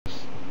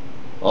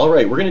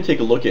Alright, we're going to take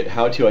a look at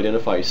how to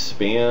identify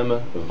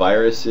spam,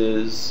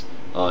 viruses,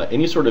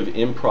 any sort of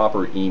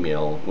improper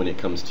email when it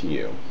comes to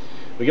you.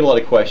 We get a lot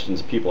of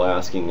questions, people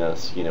asking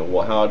us,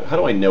 well, how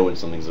do I know when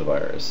something's a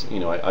virus?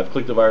 I've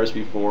clicked a virus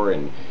before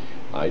and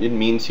I didn't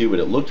mean to, but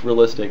it looked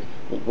realistic.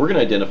 Well, we're going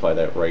to identify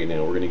that right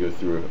now. We're going to go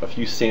through a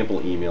few sample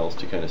emails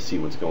to kind of see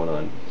what's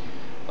going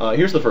on.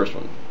 Here's the first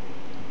one.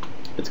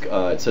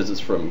 It says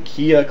it's from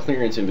Kia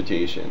Clearance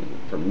Invitation.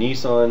 From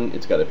Nissan,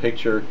 it's got a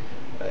picture.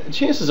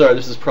 Chances are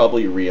this is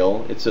probably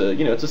real. It's a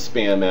it's a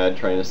spam ad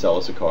trying to sell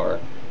us a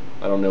car.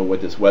 I don't know what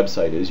this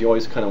website is. You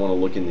always kind of want to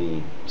look in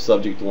the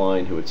subject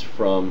line, who it's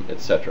from,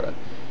 etc.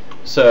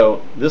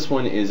 So this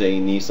one is a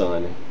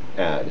Nissan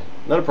ad.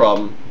 Not a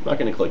problem. I'm not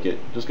going to click it.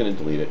 Just going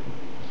to delete it.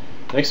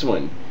 Next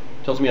one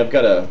tells me I've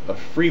got a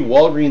free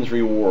Walgreens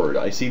reward.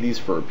 I see these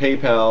for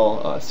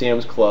PayPal,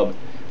 Sam's Club.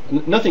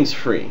 Nothing's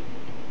free.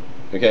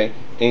 Okay?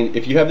 And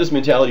if you have this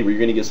mentality where you're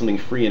going to get something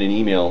free in an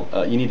email,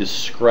 you need to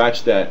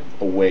scratch that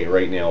away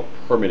right now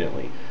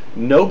permanently.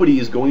 Nobody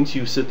is going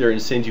to sit there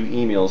and send you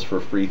emails for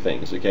free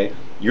things, okay?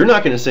 You're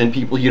not going to send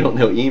people you don't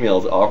know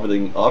emails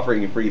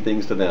offering free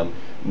things to them.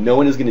 No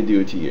one is going to do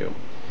it to you.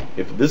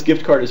 If this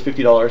gift card is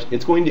 $50,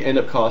 it's going to end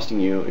up costing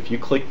you, if you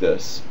click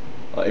this,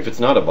 if it's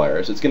not a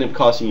virus, it's going to be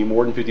costing you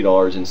more than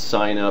 $50 in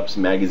sign-ups,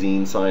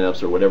 magazine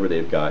sign-ups, or whatever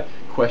they've got,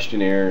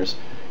 questionnaires.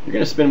 You're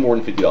going to spend more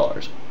than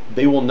 $50.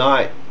 They will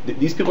not.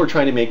 These people are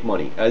trying to make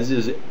money, as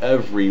is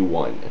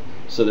everyone.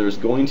 So there's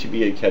going to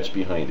be a catch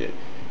behind it.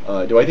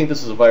 Do I think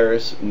this is a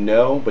virus?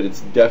 No, but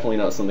it's definitely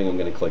not something I'm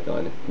going to click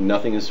on.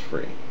 Nothing is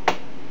free.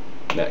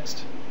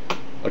 Next.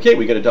 Okay,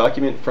 we got a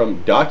document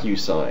from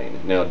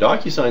DocuSign. Now,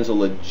 DocuSign's a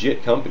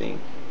legit company.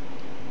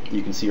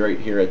 You can see right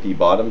here at the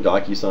bottom,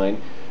 DocuSign.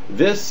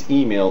 This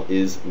email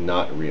is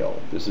not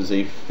real. This is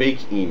a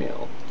fake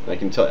email. I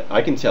can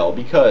tell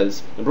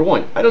because, number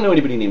one, I don't know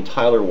anybody named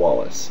Tyler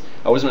Wallace.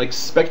 I was not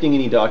expecting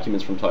any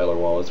documents from Tyler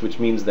Wallace, which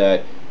means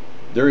that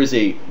there is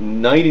a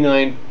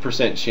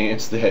 99%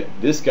 chance that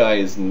this guy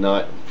is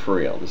not for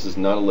real. This is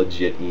not a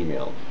legit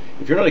email.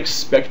 If you're not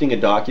expecting a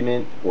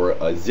document or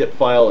a zip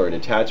file or an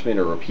attachment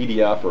or a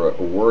PDF or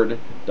a Word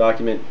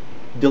document,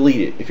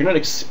 delete it. If you're not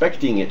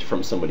expecting it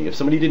from somebody, if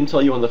somebody didn't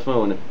tell you on the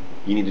phone,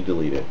 you need to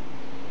delete it.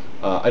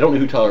 I don't know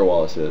who Tyler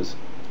Wallace is.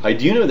 I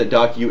do know that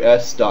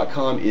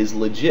docus.com is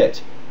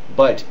legit,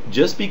 but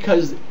just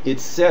because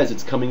it says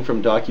it's coming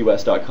from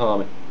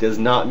docus.com does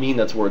not mean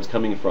that's where it's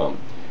coming from.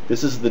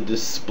 This is the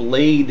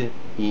displayed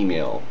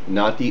email,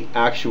 not the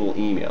actual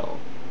email.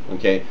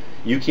 Okay,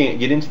 you can't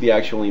get into the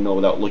actual email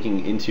without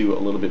looking into a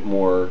little bit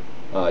more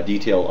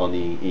detail on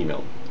the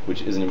email,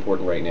 which isn't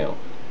important right now.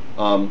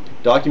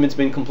 Document's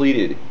been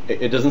completed.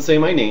 It doesn't say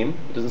my name.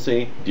 It doesn't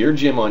say Dear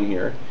Jim on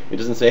here. It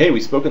doesn't say, hey,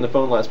 we spoke on the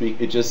phone last week.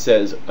 It just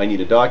says I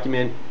need a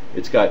document.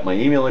 It's got my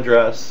email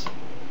address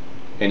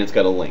and it's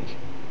got a link.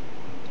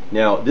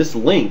 Now this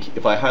link,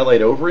 if I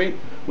highlight over it,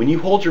 when you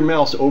hold your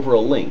mouse over a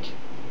link,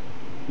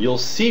 you'll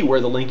see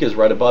where the link is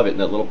right above it in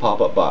that little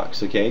pop-up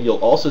box. Okay, you'll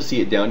also see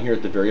it down here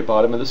at the very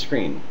bottom of the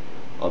screen.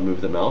 I'll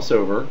move the mouse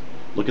over.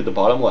 Look at the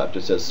bottom left.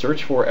 It says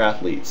search for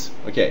athletes.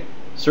 Okay,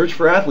 search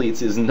for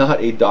athletes is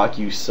not a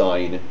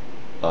DocuSign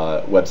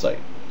website.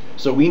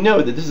 So we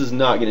know that this is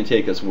not going to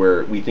take us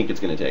where we think it's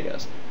going to take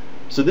us.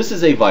 So this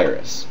is a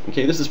virus.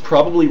 Okay, this is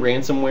probably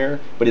ransomware,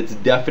 but it's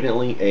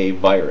definitely a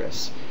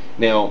virus.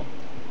 Now,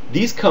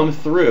 these come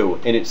through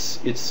and it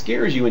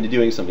scares you into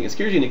doing something. It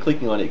scares you into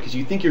clicking on it because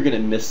you think you're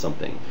going to miss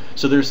something.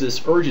 So there's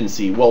this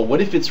urgency. Well,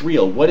 what if it's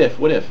real? What if?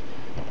 What if?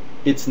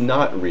 It's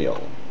not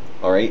real.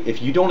 Alright?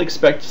 If you don't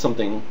expect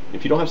something,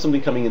 if you don't have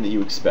something coming in that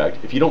you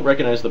expect, if you don't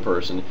recognize the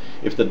person,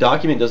 if the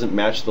document doesn't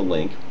match the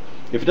link,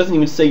 if it doesn't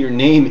even say your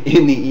name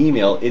in the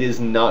email, it is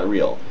not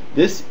real.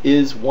 This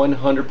is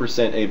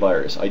 100% a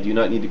virus. I do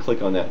not need to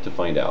click on that to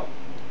find out.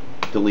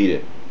 Delete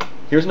it.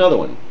 Here's another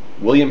one.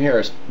 William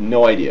Harris,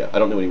 no idea. I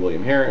don't know any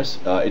William Harris.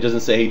 It doesn't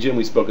say, hey Jim,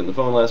 we spoke on the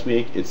phone last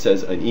week. It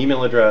says an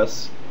email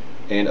address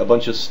and a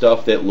bunch of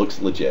stuff that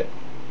looks legit,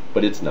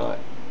 but it's not.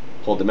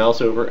 Hold the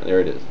mouse over, and there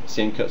it is.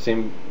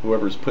 Same,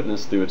 whoever's putting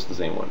this through, it's the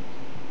same one.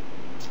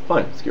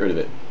 Fine, let's get rid of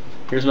it.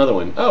 Here's another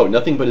one. Oh,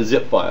 nothing but a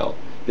zip file.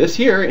 This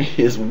here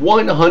is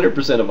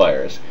 100% a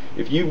virus.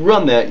 If you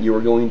run that, you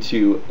are going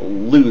to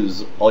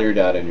lose all your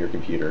data in your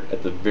computer,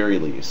 at the very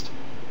least.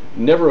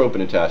 Never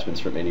open attachments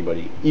from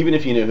anybody, even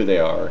if you know who they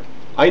are.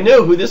 I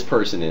know who this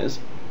person is,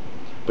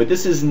 but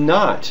this is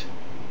not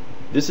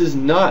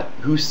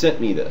who sent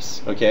me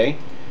this, okay?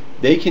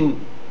 They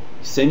can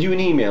send you an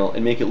email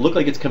and make it look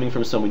like it's coming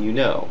from someone you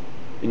know.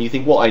 And you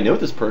think, well, I know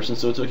this person,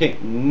 so it's okay.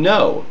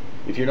 No.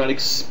 If you're not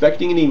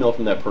expecting an email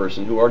from that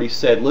person who already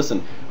said,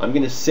 listen, I'm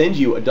going to send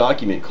you a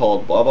document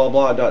called blah blah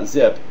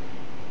blah.zip,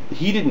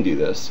 he didn't do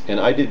this, and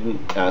I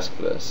didn't ask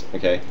for this,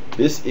 okay?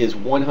 This is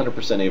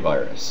 100% a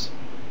virus.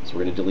 So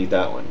we're going to delete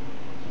that one.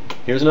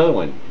 Here's another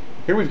one.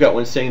 Here we've got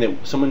one saying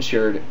that someone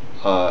shared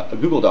a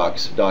Google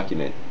Docs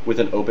document with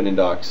an Open in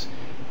Docs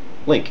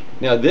link.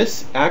 Now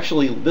this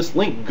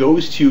link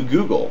goes to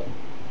Google,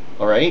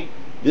 alright?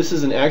 This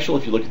is an actual,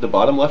 if you look at the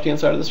bottom left hand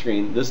side of the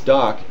screen,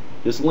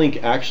 this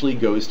link actually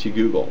goes to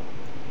Google.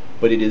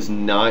 but it is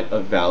not a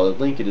valid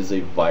link. It is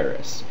a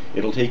virus.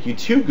 It'll take you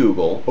to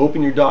Google,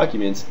 open your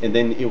documents, and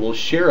then it will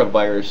share a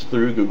virus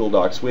through Google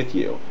Docs with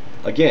you.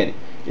 Again,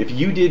 if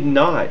you did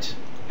not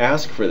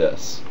ask for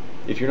this,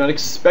 if you're not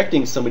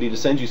expecting somebody to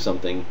send you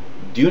something,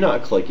 do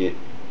not click it.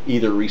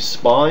 Either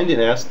respond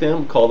and ask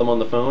them, call them on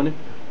the phone,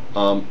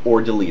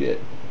 or delete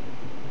it.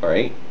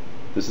 Alright?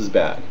 This is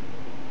bad.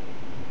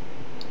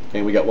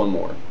 And we got one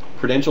more.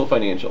 Prudential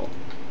Financial.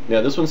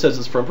 Now this one says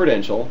it's from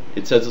Prudential.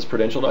 It says it's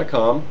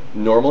prudential.com.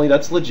 Normally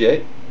that's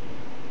legit.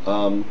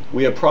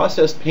 We have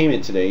processed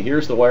payment today.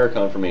 Here's the wire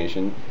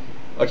confirmation.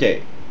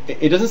 Okay,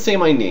 it doesn't say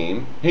my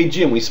name. Hey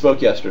Jim, we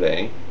spoke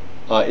yesterday.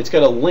 It's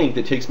got a link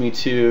that takes me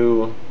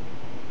to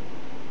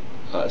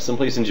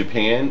someplace in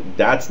Japan.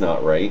 That's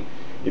not right.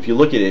 If you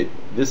look at it,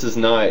 this is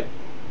not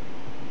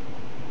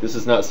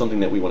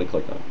something that we want to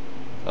click on.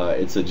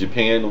 It's a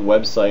Japan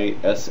website,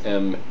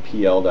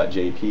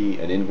 smpl.jp,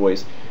 an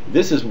invoice.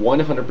 This is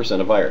 100%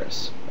 a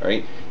virus. All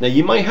right. Now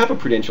you might have a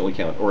Prudential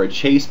account, or a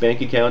Chase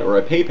bank account, or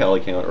a PayPal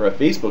account, or a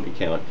Facebook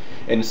account,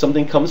 and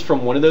something comes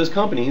from one of those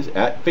companies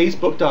at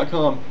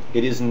Facebook.com.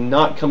 It is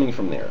not coming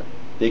from there.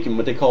 They can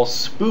what they call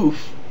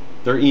spoof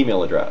their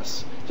email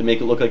address to make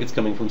it look like it's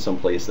coming from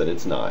someplace that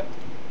it's not.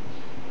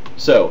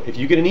 So if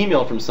you get an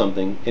email from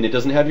something and it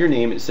doesn't have your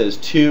name, it says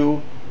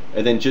to,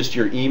 and then just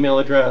your email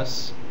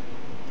address,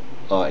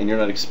 and you're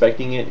not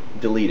expecting it,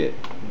 delete it.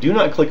 Do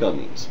not click on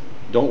these.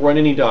 Don't run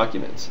any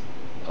documents.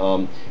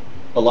 A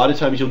lot of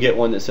times you'll get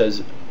one that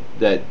says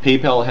that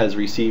PayPal has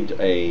received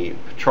a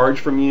charge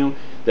from you,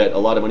 that a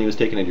lot of money was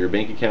taken out of your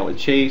bank account with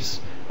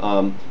Chase,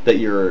 that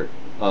your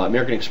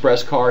American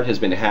Express card has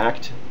been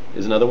hacked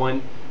is another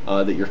one,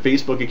 that your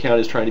Facebook account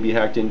is trying to be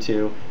hacked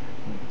into.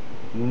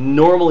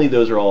 Normally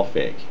those are all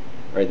fake.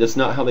 Right? That's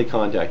not how they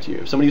contact you.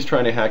 If somebody's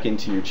trying to hack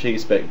into your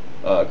Chase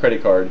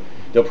credit card,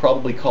 they'll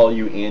probably call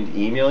you and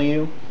email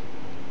you.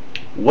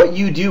 What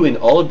you do in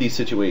all of these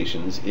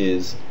situations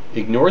is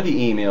ignore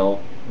the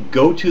email,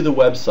 go to the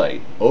website,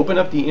 open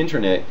up the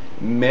internet,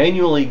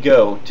 manually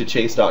go to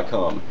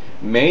chase.com,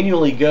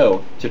 manually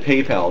go to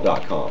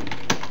paypal.com.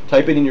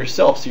 Type it in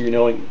yourself so you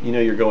know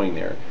you're going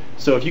there.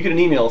 So if you get an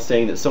email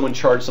saying that someone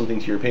charged something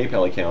to your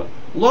PayPal account,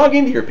 log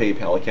into your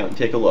PayPal account and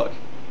take a look,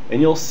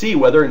 and you'll see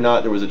whether or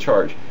not there was a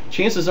charge.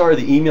 Chances are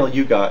the email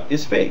you got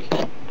is fake.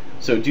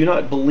 So do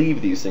not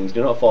believe these things.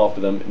 Do not fall for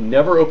them.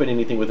 Never open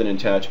anything with an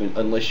attachment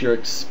unless you're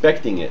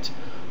expecting it.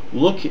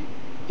 Look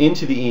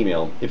into the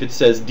email. If it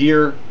says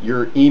 "Dear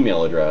your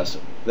email address,"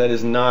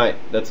 that's not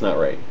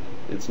right.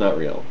 It's not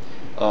real.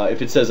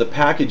 If it says a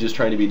package is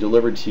trying to be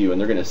delivered to you and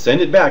they're going to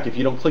send it back if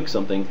you don't click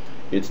something,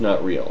 it's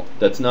not real.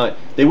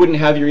 They wouldn't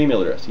have your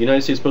email address.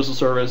 United States Postal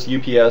Service,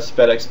 UPS,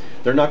 FedEx,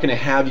 they're not going to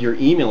have your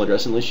email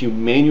address unless you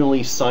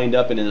manually signed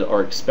up and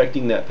are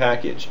expecting that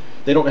package.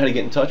 They don't know how to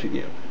get in touch with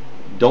you.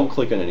 Don't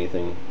click on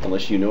anything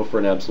unless you know for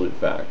an absolute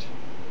fact.